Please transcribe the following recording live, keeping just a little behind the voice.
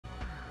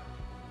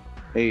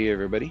Hey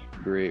everybody,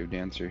 Brave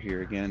Dancer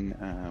here again.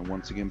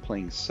 Once again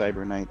playing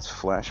Cyber Knights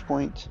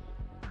Flashpoint,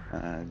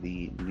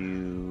 the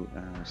new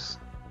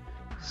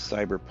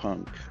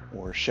cyberpunk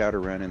or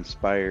Shadowrun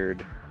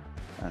inspired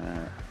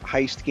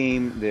heist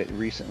game that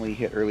recently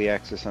hit early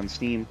access on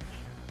Steam.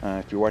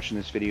 If you're watching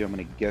this video, I'm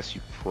going to guess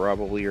you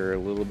probably are a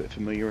little bit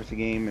familiar with the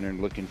game and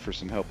are looking for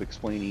some help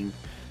explaining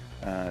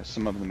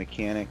some of the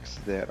mechanics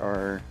that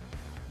are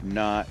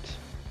not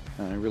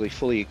really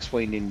fully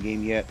explained in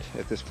game yet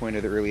at this point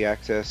of the early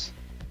access.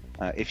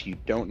 If you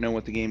don't know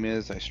what the game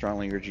is, I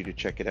strongly urge you to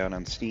check it out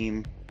on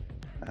Steam.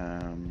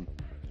 Um,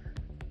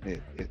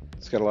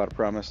 it's got a lot of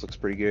promise, looks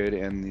pretty good,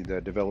 and the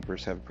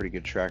developers have a pretty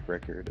good track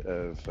record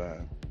of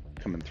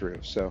coming through.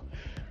 So,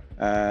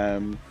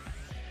 going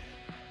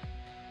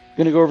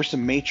to go over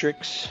some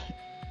Matrix,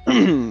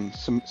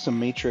 some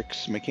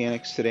Matrix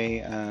mechanics today.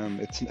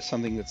 It's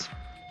something that's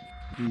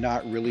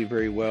not really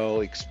very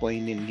well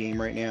explained in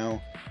game right now.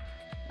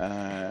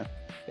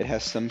 It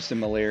has some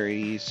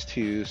similarities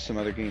to some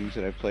other games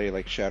that I play,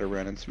 like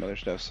Shadowrun and some other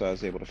stuff, so I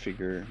was able to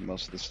figure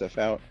most of the stuff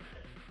out.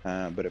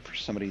 But if for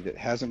somebody that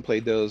hasn't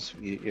played those,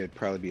 it'd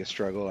probably be a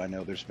struggle. I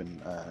know there's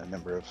been a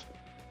number of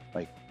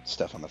like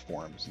stuff on the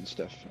forums and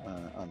stuff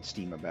on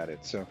Steam about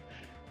it. So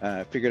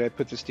I figured I'd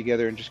put this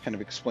together and just kind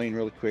of explain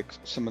really quick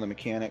some of the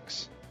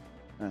mechanics.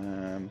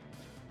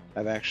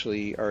 I've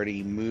actually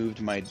already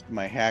moved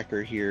my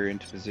hacker here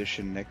into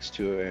position next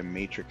to a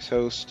Matrix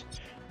host.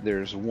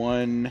 There's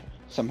one,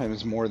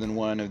 sometimes more than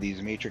one of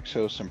these Matrix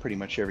hosts on pretty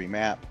much every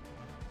map.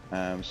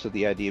 So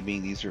the idea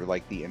being these are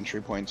like the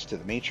entry points to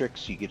the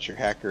Matrix. You get your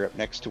hacker up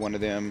next to one of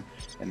them,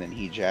 and then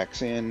he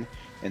jacks in,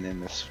 and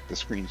then the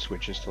screen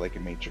switches to like a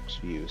Matrix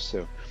view.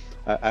 So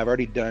I've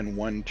already done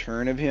one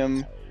turn of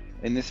him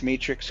in this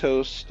Matrix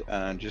host,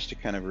 just to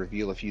kind of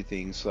reveal a few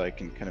things so I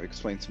can kind of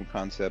explain some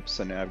concepts.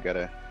 So now I've got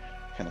to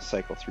kind of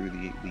cycle through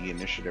the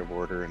initiative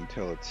order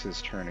until it's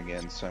his turn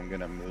again. So I'm going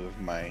to move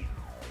my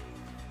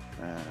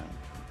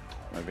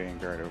my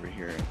Vanguard over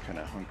here and kind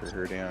of hunker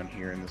her down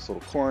here in this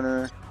little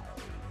corner.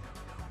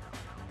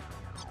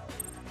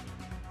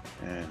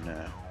 And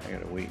I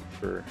gotta wait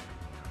for...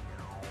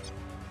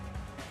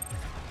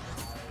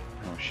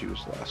 Oh, she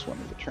was the last one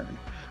of the turn.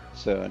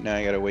 So now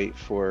I gotta wait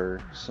for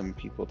some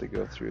people to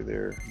go through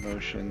their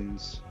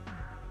motions.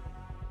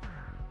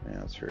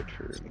 Now it's her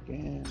turn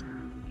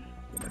again.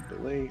 Gonna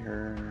delay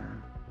her.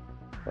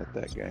 Let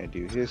that guy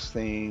do his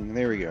thing.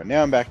 There we go.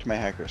 Now I'm back to my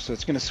hacker. So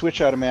it's going to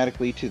switch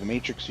automatically to the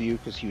Matrix view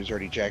because he was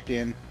already jacked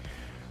in.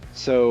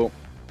 So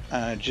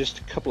just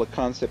a couple of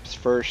concepts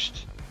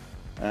first.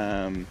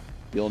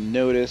 You'll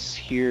notice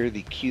here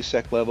the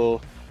QSEC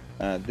level.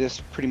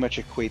 This pretty much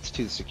equates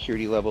to the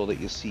security level that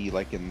you see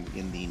like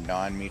in the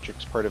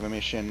non-Matrix part of a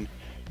mission.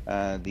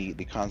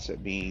 The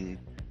concept being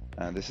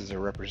this is a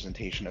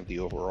representation of the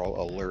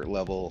overall alert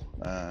level,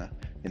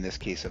 in this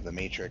case of the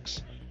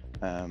Matrix.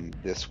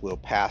 This will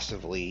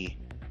passively,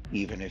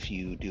 even if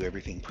you do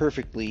everything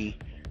perfectly,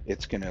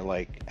 it's gonna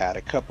like add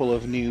a couple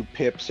of new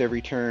pips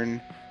every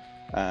turn.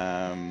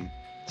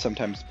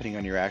 Sometimes depending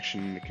on your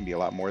action, it can be a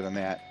lot more than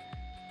that.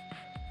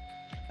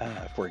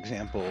 For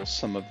example,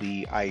 some of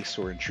the ICE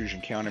or intrusion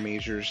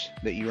countermeasures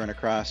that you run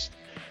across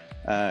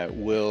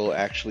will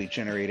actually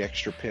generate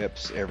extra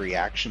pips every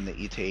action that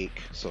you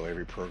take. So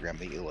every program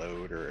that you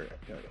load or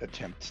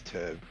attempt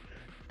to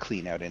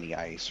clean out any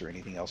ice or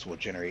anything else will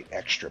generate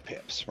extra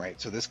pips,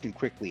 right? So this can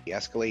quickly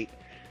escalate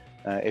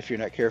if you're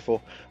not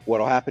careful.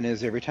 What'll happen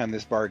is every time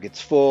this bar gets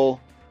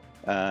full,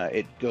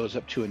 it goes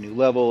up to a new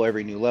level.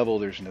 Every new level,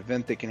 there's an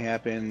event that can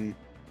happen.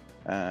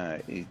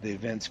 The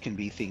events can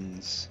be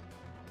things,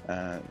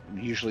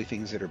 usually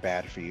things that are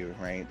bad for you,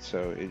 right?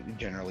 So it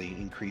generally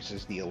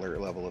increases the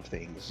alert level of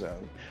things.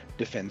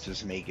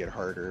 Defenses may get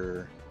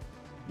harder.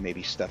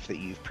 Maybe stuff that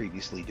you've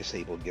previously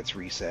disabled gets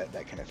reset,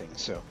 that kind of thing.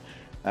 So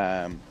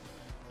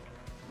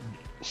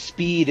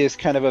speed is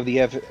kind of the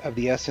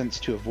essence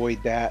to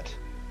avoid that,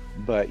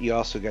 but you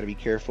also got to be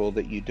careful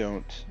that you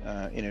don't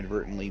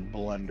inadvertently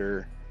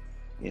blunder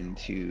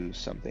into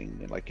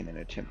something like in an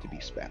attempt to be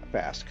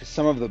fast, because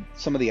some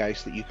of the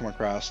ice that you come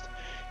across,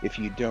 if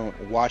you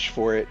don't watch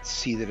for it,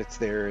 see that it's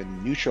there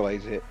and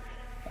neutralize it,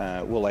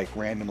 will like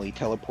randomly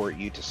teleport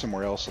you to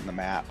somewhere else on the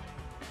map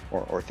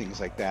or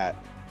things like that,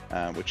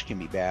 which can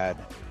be bad.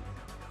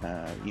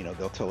 You know,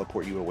 they'll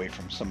teleport you away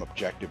from some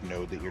objective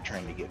node that you're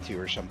trying to get to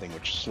or something,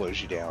 which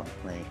slows you down,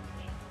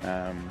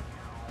 right?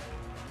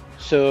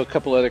 So a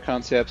couple other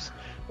concepts.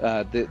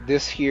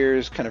 This here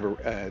is kind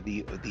of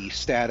the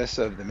status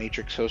of the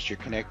Matrix host you're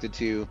connected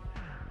to.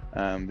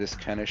 This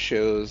kind of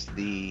shows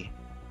the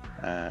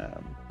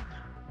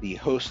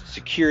host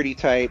security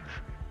type,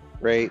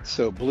 right?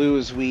 So blue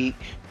is weak,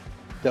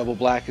 double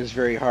black is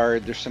very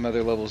hard. There's some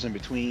other levels in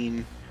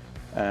between.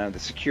 The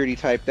security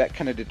type, that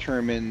kind of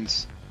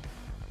determines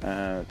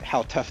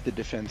how tough the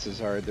defenses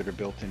are that are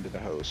built into the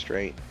host,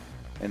 right?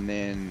 And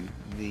then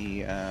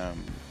the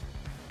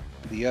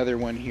other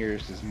one here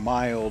is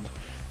mild.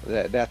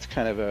 That's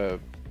kind of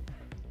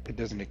it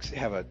doesn't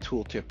have a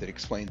tooltip that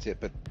explains it,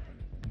 but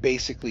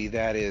basically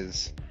that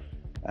is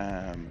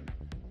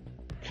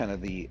kind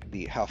of the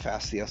how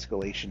fast the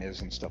escalation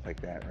is and stuff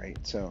like that, right?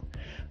 So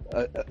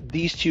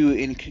these two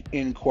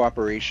in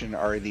cooperation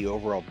are the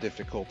overall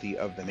difficulty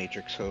of the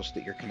matrix host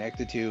that you're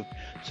connected to.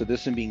 So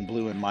this one being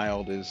blue and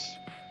mild is,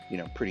 you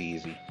know, pretty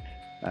easy.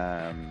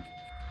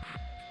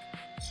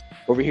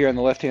 Over here on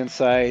the left hand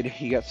side,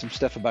 you got some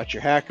stuff about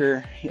your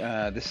hacker.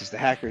 This is the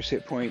hacker's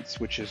hit points,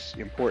 which is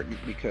important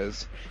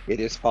because it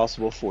is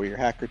possible for your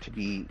hacker to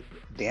be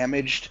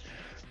damaged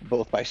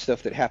both by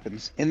stuff that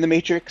happens in the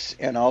matrix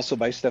and also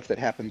by stuff that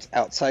happens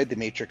outside the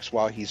matrix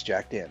while he's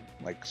jacked in.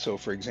 Like, so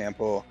for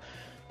example,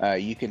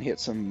 you can hit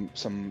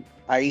some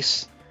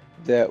ice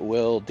that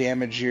will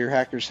damage your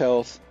hacker's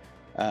health.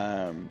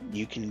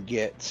 You can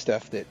get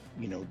stuff that,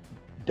 you know,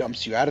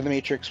 dumps you out of the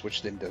matrix,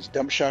 which then does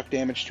dump shock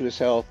damage to his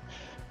health.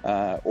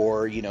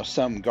 Or, you know,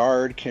 some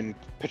guard can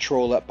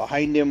patrol up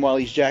behind him while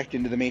he's jacked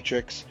into the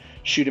matrix,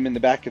 shoot him in the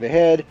back of the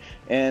head,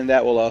 and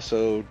that will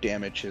also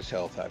damage his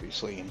health,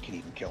 obviously, and can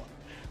even kill him.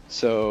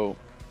 So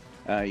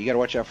you got to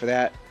watch out for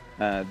that.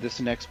 This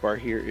next bar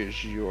here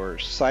is your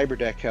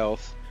cyberdeck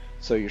health.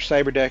 So your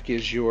cyberdeck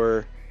is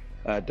your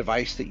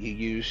device that you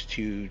use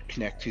to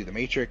connect to the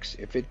matrix.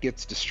 If it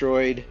gets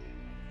destroyed,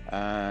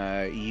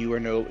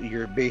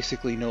 you're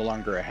basically no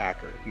longer a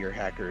hacker. Your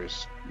hacker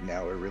is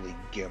now a really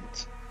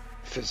gimped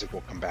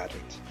physical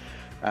combatant.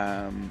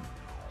 So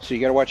you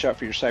got to watch out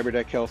for your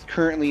cyberdeck health.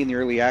 Currently in the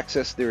early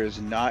access, there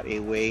is not a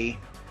way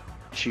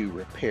to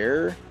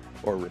repair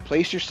or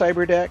replace your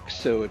cyberdeck,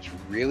 so it's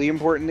really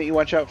important that you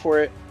watch out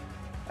for it.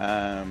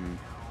 There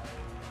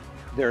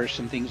are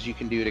some things you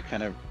can do to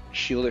kind of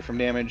shield it from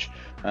damage.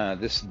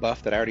 This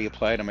buff that I already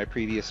applied on my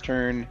previous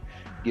turn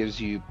gives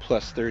you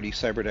plus 30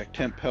 cyberdeck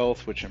temp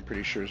health, which I'm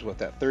pretty sure is what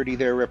that 30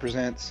 there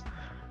represents.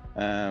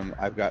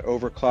 I've got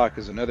overclock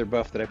as another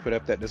buff that I put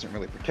up that doesn't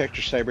really protect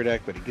your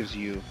cyberdeck, but it gives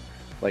you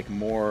like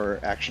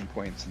more action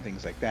points and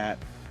things like that,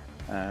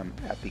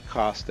 at the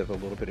cost of a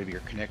little bit of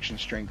your connection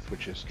strength,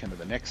 which is kind of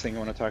the next thing I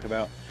want to talk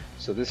about.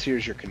 So this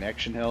here's your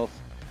connection health.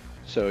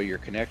 So your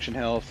connection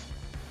health,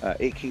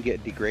 it can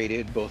get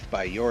degraded both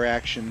by your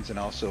actions and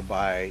also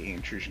by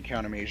intrusion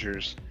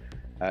countermeasures.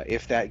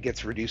 If that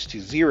gets reduced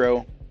to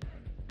 0,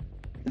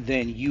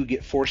 then you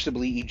get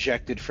forcibly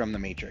ejected from the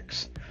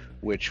matrix,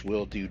 which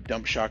will do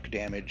dump shock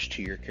damage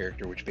to your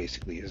character, which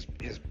basically is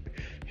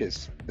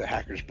the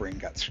hacker's brain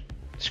got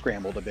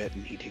scrambled a bit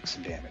and he takes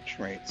some damage,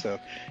 right? So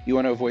you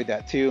want to avoid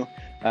that too.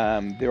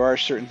 There are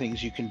certain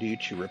things you can do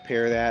to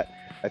repair that.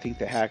 I think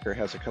the hacker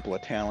has a couple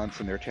of talents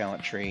in their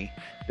talent tree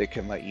that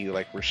can let you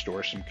like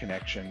restore some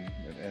connection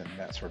and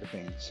that sort of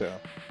thing. So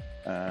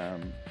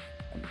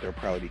there'll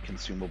probably be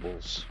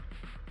consumables.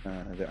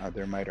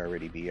 There might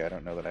already be. I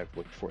don't know that I've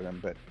looked for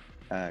them, but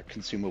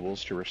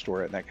consumables to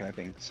restore it and that kind of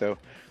thing. So,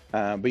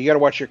 but you got to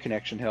watch your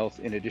connection health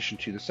in addition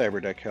to the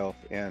cyberdeck health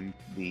and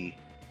the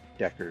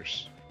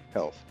decker's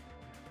health.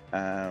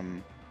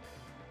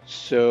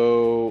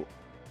 So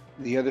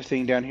the other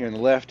thing down here on the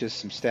left is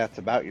some stats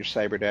about your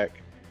cyberdeck.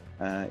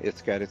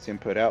 It's got its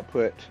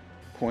input-output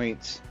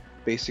points.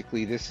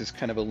 Basically, this is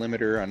kind of a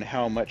limiter on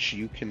how much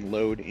you can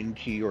load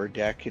into your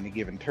deck in a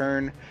given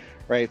turn,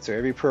 right? So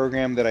every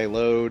program that I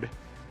load,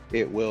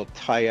 it will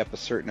tie up a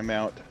certain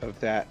amount of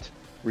that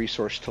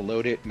resource to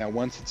load it. Now,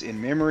 once it's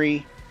in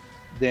memory,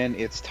 then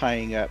it's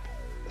tying up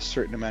a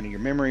certain amount of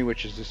your memory,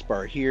 which is this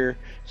bar here.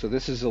 So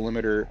this is a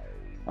limiter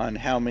on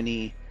how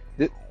many.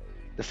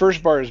 The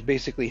first bar is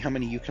basically how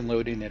many you can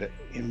load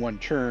in one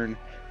turn.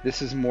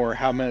 This is more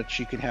how much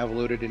you can have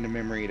loaded into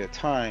memory at a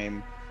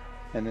time.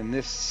 And then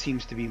this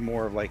seems to be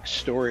more of like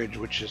storage,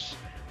 which is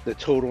the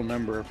total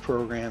number of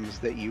programs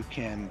that you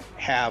can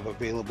have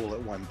available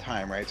at one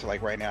time, right? So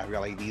like right now I've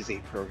got like these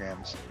 8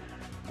 programs.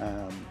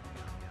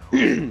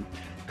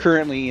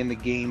 Currently in the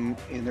game,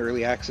 in the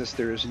early access,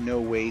 there is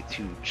no way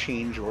to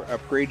change or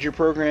upgrade your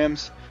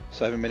programs.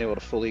 So I haven't been able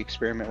to fully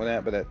experiment with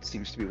that, but that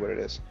seems to be what it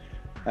is.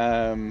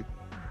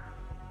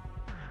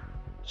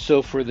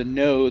 So for the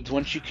nodes,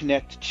 once you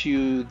connect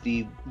to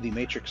the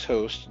matrix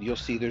host, you'll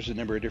see there's a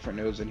number of different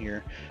nodes in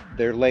here.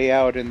 Their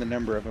layout and the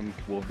number of them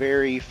will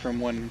vary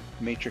from one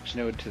matrix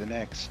node to the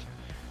next,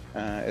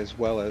 as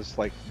well as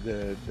like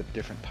the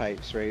different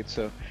types, right?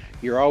 So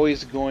you're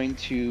always going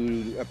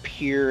to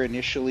appear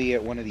initially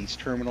at one of these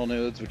terminal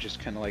nodes, which is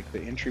kind of like the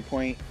entry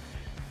point,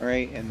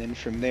 right? And then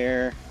from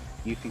there,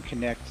 you can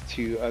connect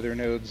to other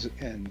nodes,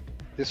 and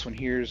this one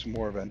here is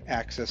more of an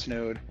access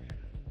node.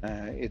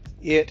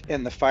 It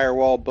and the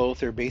firewall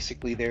both are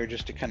basically there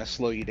just to kind of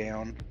slow you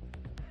down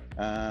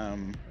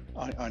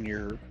on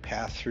your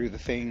path through the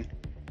thing.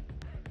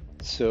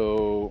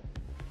 So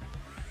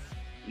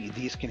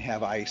these can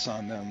have ice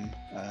on them.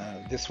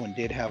 This one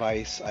did have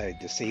ice. I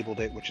disabled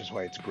it, which is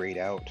why it's grayed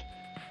out.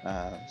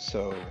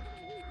 So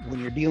when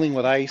you're dealing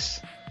with ice,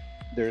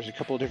 there's a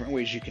couple of different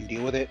ways you can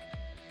deal with it.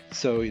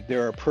 So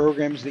there are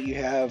programs that you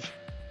have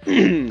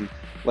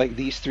like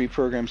these 3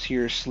 programs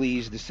here: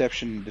 Sleaze,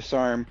 Deception,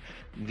 Disarm.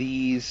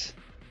 These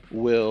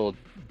will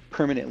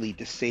permanently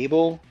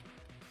disable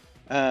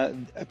a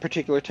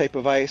particular type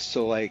of ice.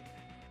 So like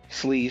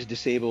Sleaze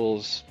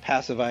disables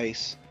passive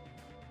ice,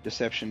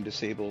 Deception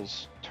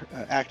disables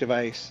active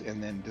ice,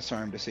 and then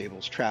disarm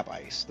disables trap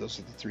ice. Those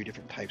are the 3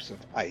 different types of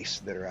ice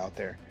that are out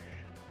there.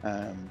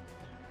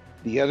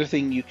 The other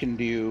thing you can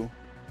do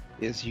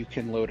is you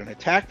can load an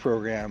attack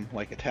program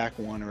like attack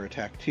 1 or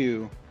attack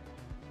 2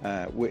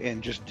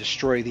 and just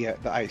destroy the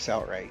ice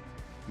outright.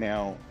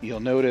 Now you'll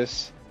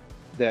notice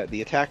that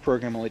the attack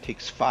program only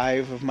takes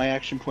 5 of my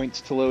action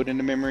points to load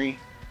into memory,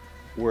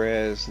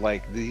 whereas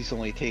like these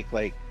only take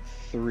like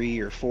 3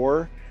 or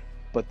 4.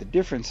 But the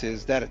difference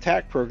is that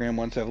attack program,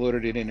 once I've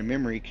loaded it into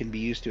memory, can be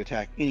used to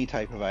attack any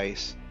type of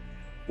ice,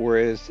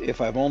 whereas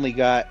if I've only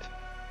got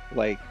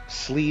like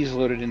sleeves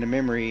loaded into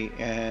memory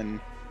and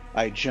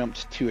I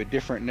jumped to a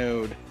different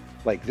node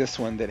like this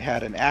one that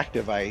had an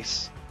active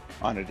ice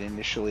on it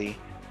initially,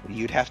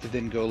 you'd have to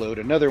then go load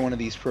another one of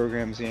these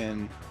programs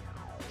in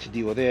to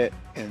deal with it,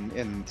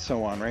 and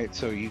so on, right?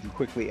 So you can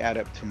quickly add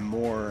up to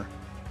more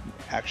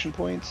action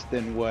points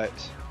than what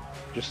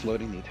just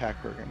loading the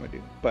attack program would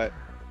do. But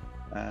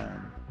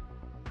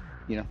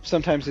you know,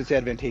 sometimes it's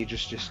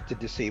advantageous just to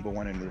disable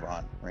one and move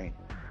on, right?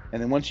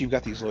 And then once you've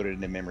got these loaded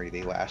into memory,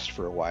 they last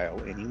for a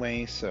while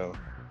anyway, so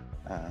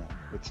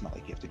it's not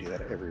like you have to do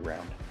that every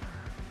round.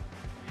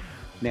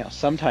 Now,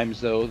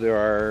 sometimes though, there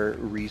are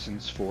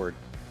reasons for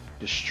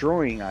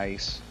destroying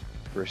ice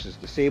versus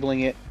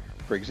disabling it.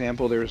 For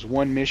example, there's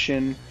one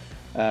mission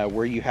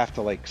where you have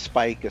to like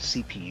spike a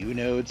CPU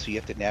node, so you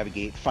have to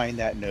navigate, find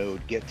that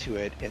node, get to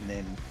it, and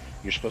then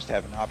you're supposed to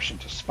have an option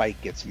to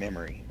spike its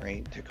memory,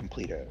 right, to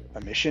complete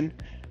a mission.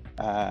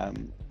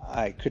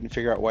 I couldn't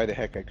figure out why the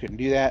heck I couldn't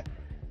do that.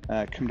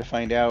 Come to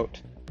find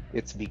out,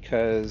 it's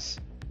because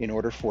in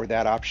order for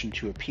that option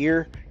to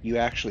appear, you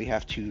actually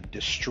have to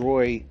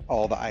destroy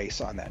all the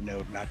ice on that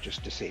node, not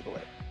just disable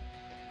it.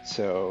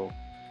 So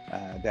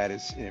that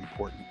is an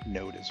important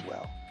node as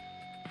well.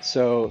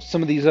 So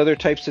some of these other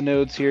types of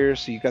nodes here,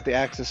 so you've got the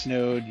access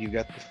node, you've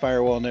got the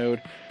firewall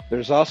node.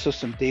 There's also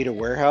some data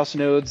warehouse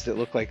nodes that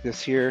look like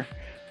this here.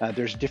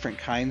 There's different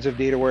kinds of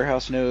data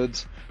warehouse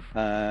nodes.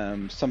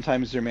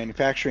 Sometimes they're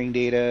manufacturing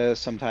data,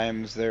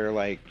 sometimes they're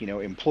like, you know,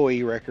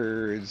 employee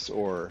records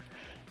or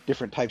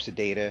different types of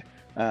data.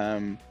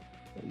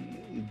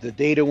 The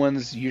data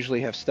ones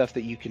usually have stuff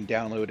that you can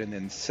download and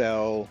then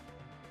sell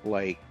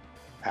like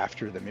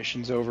after the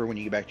mission's over when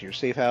you get back to your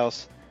safe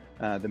house.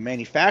 The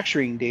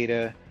manufacturing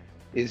data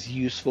is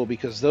useful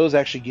because those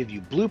actually give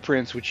you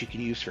blueprints which you can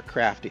use for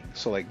crafting.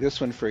 So like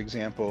this one, for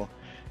example,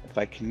 if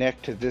I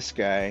connect to this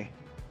guy,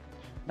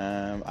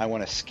 I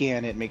want to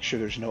scan it, make sure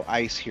there's no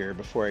ice here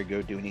before I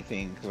go do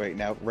anything. Because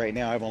right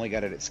now I've only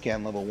got it at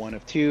scan level 1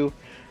 of 2.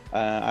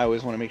 I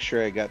always want to make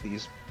sure I got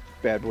these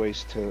bad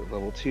boys to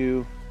level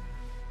 2.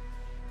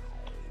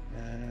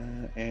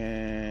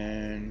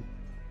 And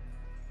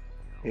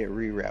it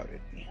rerouted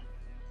me.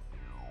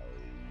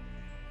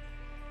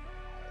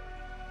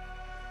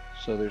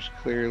 So there's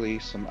clearly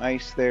some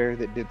ice there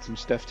that did some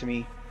stuff to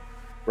me.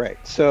 Right,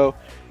 so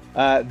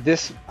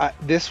this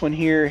one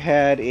here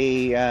had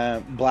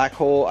a black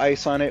hole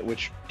ice on it,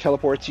 which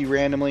teleports you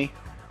randomly.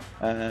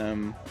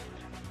 And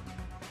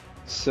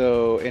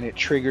it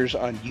triggers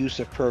on use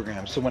of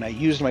programs. So when I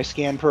used my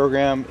scan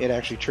program, it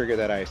actually triggered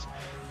that ice.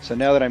 So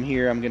now that I'm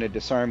here, I'm going to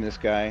disarm this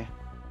guy.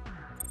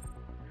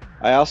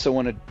 I also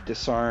want to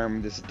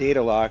disarm this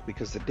data lock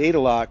because the data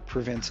lock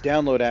prevents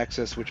download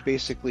access, which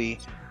basically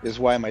is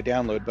why my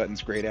download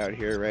button's grayed out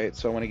here, right?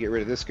 So I want to get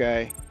rid of this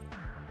guy.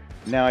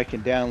 Now I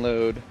can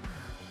download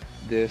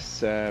this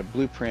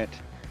blueprint.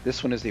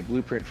 This one is a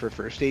blueprint for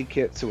first aid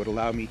kit, so it would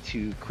allow me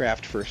to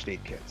craft first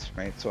aid kits,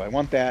 right? So I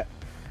want that.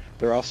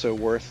 They're also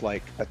worth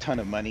like a ton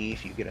of money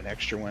if you get an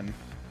extra one.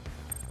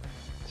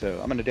 So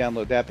I'm going to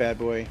download that bad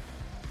boy.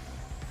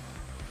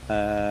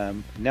 Now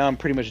I'm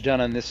pretty much done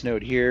on this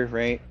node here,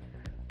 right?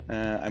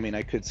 I mean,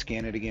 I could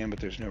scan it again, but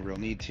there's no real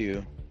need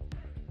to.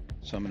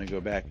 So I'm going to go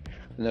back.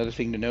 Another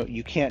thing to note,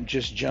 you can't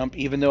just jump,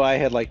 even though I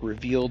had like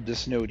revealed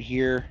this node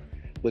here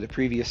with a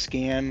previous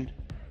scan,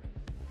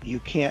 you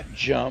can't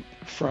jump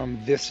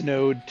from this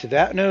node to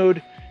that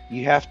node.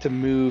 You have to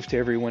move to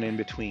everyone in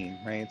between,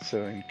 right?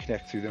 So, and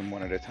connect through them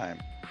one at a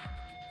time.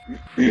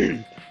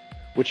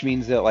 Which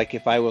means that like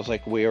if I was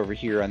like way over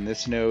here on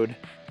this node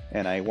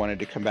and I wanted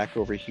to come back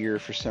over here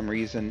for some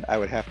reason, I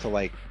would have to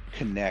like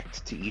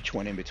connect to each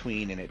one in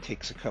between, and it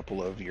takes a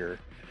couple of your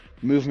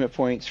movement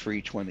points for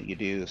each one that you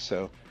do.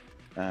 So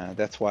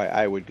that's why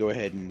I would go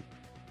ahead and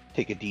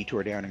take a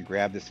detour down and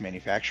grab this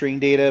manufacturing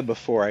data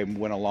before I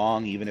went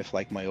along, even if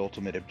like my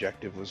ultimate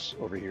objective was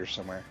over here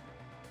somewhere,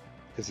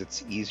 because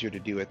it's easier to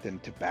do it than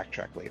to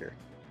backtrack later.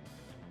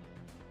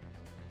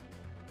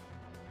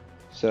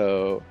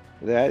 So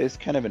that is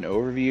kind of an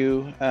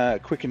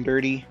overview, quick and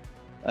dirty,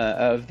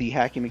 of the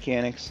hacking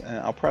mechanics.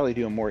 I'll probably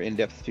do a more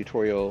in-depth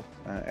tutorial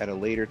at a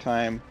later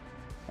time.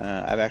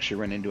 I've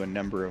actually run into a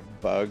number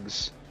of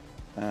bugs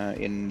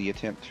in the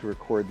attempt to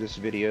record this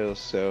video,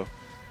 so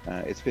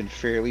it's been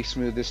fairly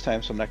smooth this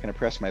time, so I'm not going to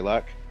press my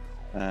luck.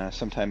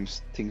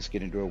 Sometimes things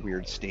get into a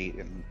weird state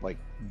and like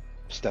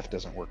stuff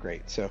doesn't work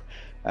right, so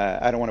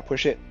I don't want to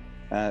push it.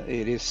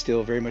 It is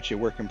still very much a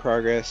work in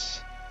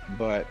progress,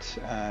 but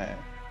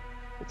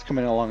it's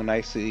coming along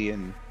nicely,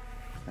 and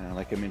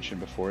Like I mentioned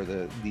before,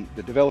 the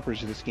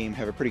developers of this game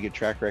have a pretty good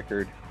track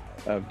record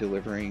of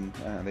delivering.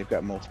 They've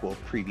got multiple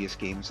previous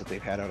games that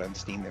they've had out on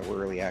Steam that were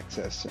early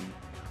access, and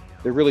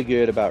they're really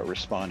good about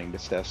responding to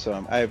stuff.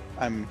 So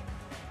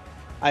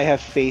I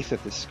have faith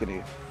that this is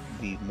going to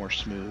be more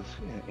smooth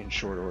in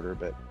short order.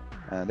 But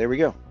there we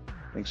go.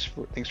 Thanks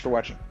for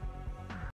watching.